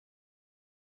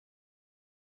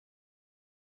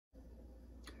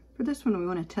For this one, we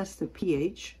want to test the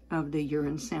pH of the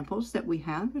urine samples that we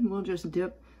have, and we'll just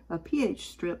dip a pH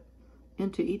strip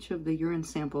into each of the urine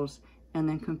samples and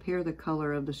then compare the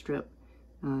color of the strip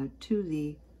to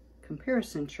the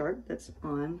comparison chart that's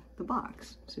on the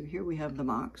box. So here we have the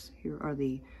box. Here are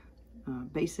the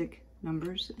basic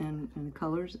numbers and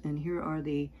colors, and here are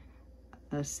the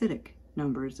acidic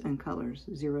numbers and colors,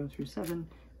 0 through 7,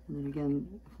 and then again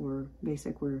for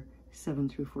basic we're 7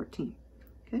 through 14.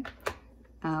 Okay,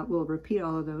 we'll repeat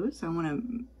all of those. I want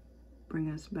to bring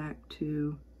us back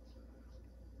to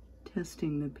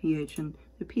testing the pH, and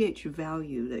the pH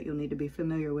value that you'll need to be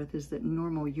familiar with is that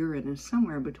normal urine is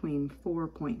somewhere between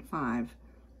 4.5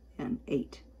 and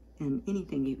 8, and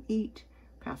anything you eat,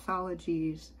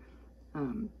 pathologies,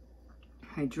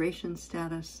 hydration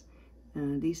status,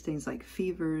 these things like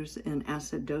fevers and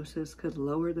acidosis could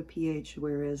lower the pH,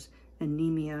 whereas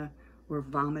anemia or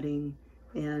vomiting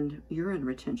and urine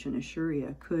retention,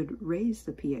 azuria, could raise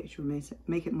the pH or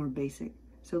make it more basic.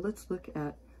 So let's look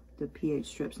at the pH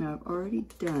strips. Now I've already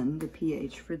done the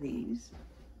pH for these.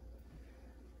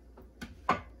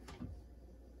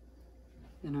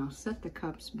 And I'll set the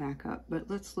cups back up, but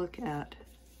let's look at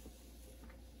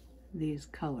these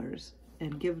colors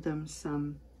and give them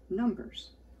some numbers.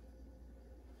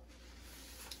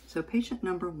 So patient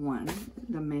number 1,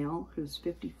 the male who's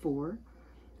 54,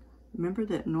 remember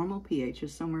that normal pH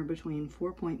is somewhere between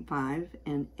 4.5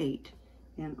 and 8.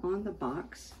 And on the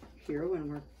box here, when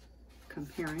we're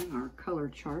comparing our color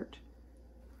chart,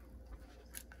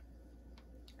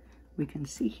 we can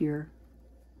see here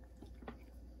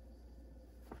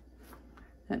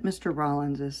that Mr.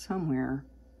 Rollins is somewhere.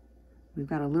 We've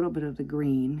got a little bit of the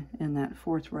green in that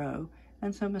 4th row,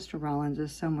 and so Mr. Rollins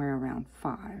is somewhere around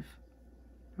 5.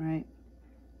 Right?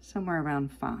 Somewhere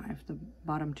around 5. The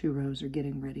bottom 2 rows are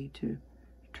getting ready to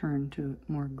turn to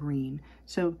more green.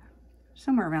 So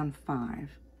somewhere around 5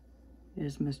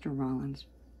 is Mr. Rollins'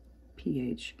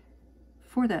 pH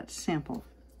for that sample.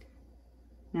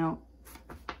 Now,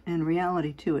 in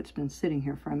reality too, it's been sitting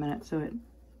here for a minute, so it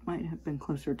might have been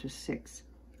closer to 6.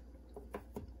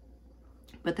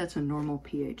 But that's a normal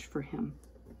pH for him.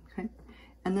 Okay?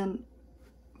 And then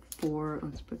for,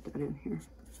 let's put that in here.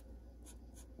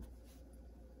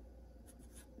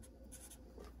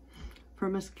 For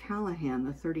Miss Callahan,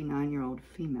 the 39-year-old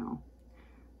female,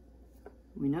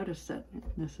 we notice that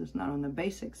this is not on the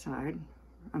basic side.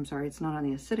 I'm sorry, it's not on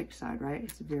the acidic side, right?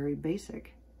 It's very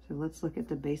basic. So let's look at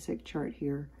the basic chart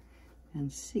here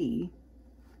and see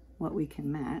what we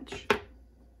can match.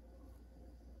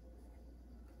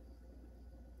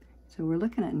 So we're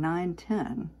looking at 9,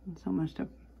 10. It's almost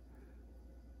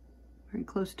very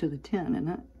close to the 10, isn't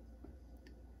it?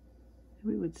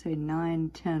 We would say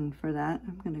 9, 10 for that.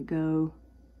 I'm going to go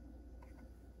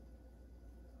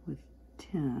with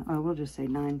 10. Oh, we'll just say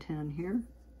 9, 10 here.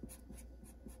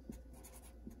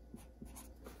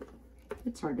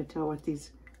 It's hard to tell with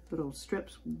these little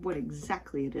strips what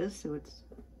exactly it is, so it's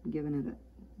giving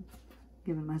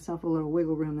myself a little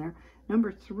wiggle room there.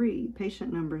 Number 3,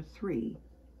 patient number 3,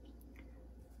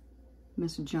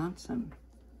 Miss Johnson.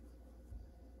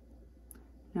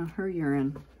 Now her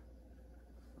urine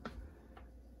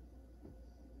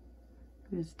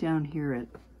is down here at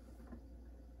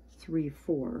 3,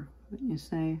 4, wouldn't you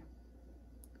say?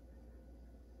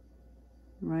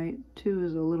 Right? 2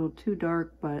 is a little too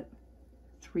dark, but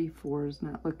 3, 4 is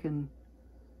not looking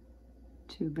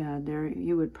too bad there.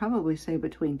 You would probably say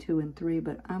between 2 and 3,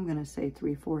 but I'm going to say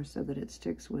 3, 4 so that it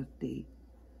sticks with the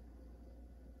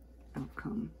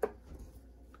outcome.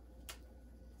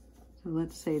 So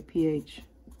let's say pH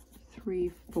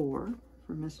 3, 4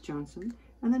 for Miss Johnson.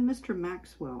 And then Mr.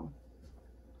 Maxwell.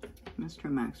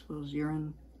 Mr. Maxwell's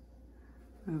urine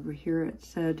over here, it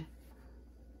said,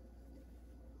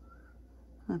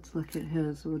 let's look at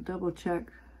his, we'll double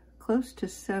check, close to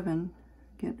 7,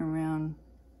 getting around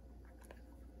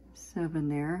 7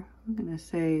 there. I'm going to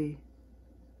say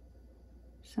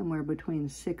somewhere between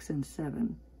 6 and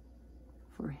 7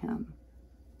 for him.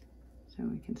 So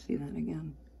we can see that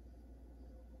again.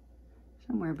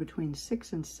 Somewhere between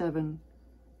 6 and 7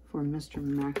 for Mr.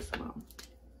 Maxwell.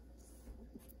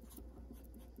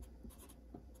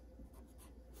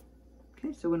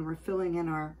 Okay, so when we're filling in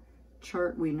our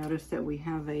chart, we notice that we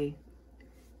have a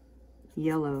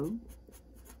yellow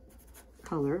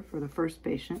color for the first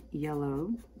patient,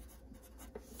 yellow.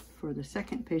 For the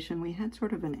second patient, we had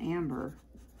sort of an amber.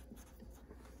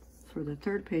 For the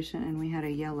third patient, and we had a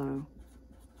yellow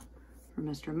for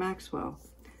Mr. Maxwell.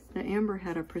 The amber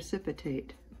had a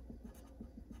precipitate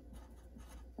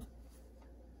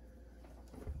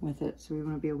with it, so we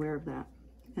want to be aware of that.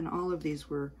 And all of these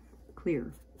were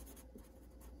clear.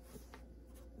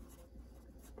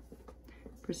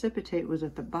 precipitate was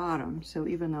at the bottom, so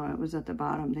even though it was at the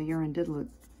bottom, the urine did look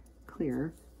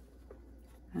clear.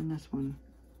 And this one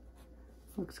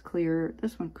looks clear.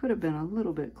 This one could have been a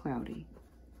little bit cloudy.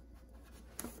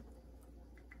 All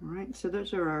right, so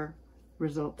those are our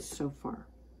results so far.